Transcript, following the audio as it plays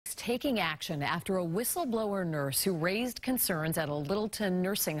taking action after a whistleblower nurse who raised concerns at a Littleton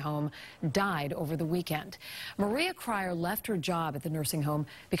nursing home died over the weekend. Maria Krier left her job at the nursing home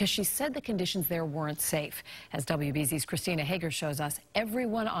because she said the conditions there weren't safe. As WBZ's Christina Hager shows us,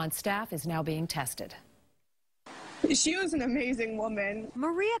 everyone on staff is now being tested. She was an amazing woman.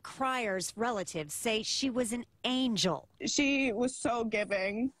 Maria Krier's relatives say she was an angel. She was so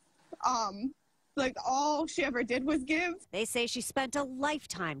giving. Like, all she ever did was give. They say she spent a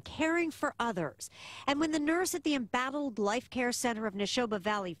lifetime caring for others. And when the nurse at the embattled Life Care Center of Nashoba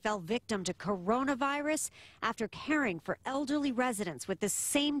Valley fell victim to coronavirus after caring for elderly residents with the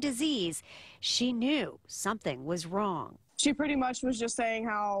same disease, she knew something was wrong. She pretty much was just saying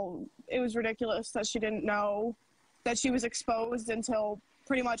how it was ridiculous that she didn't know that she was exposed until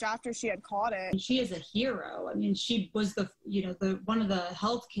pretty much after she had caught it. She is a hero. I mean, she was one of the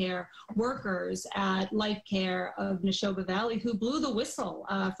healthcare workers at Life Care of Nashoba Valley who blew the whistle,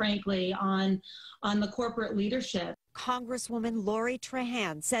 frankly, on the corporate leadership. Congresswoman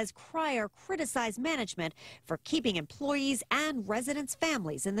Trahan says Krier criticized management for keeping employees and residents'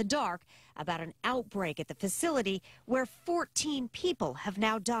 families in the dark about an outbreak at the facility where 14 people have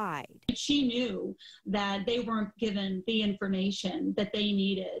now died. She knew that they weren't given the information that they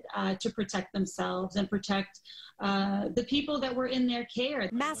needed to protect themselves and protect the people that were in their care.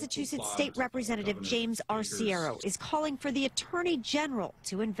 Massachusetts State Representative James Arciero is calling for the Attorney General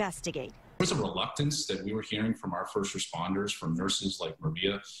to investigate. There was a reluctance that we were hearing from our first responders, from nurses like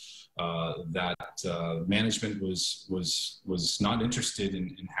Maria, that management was not interested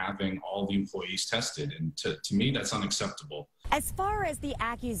in having all the employees tested. And to me, that's unacceptable. As far as the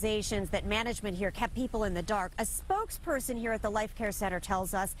accusations that management here kept people in the dark, a spokesperson here at the Life Care Center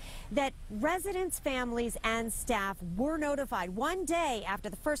tells us that residents, families, and staff were notified one day after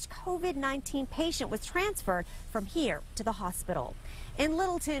the first COVID-19 patient was transferred from here to the hospital. In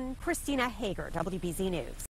Littleton, Christina Hager, WBZ News.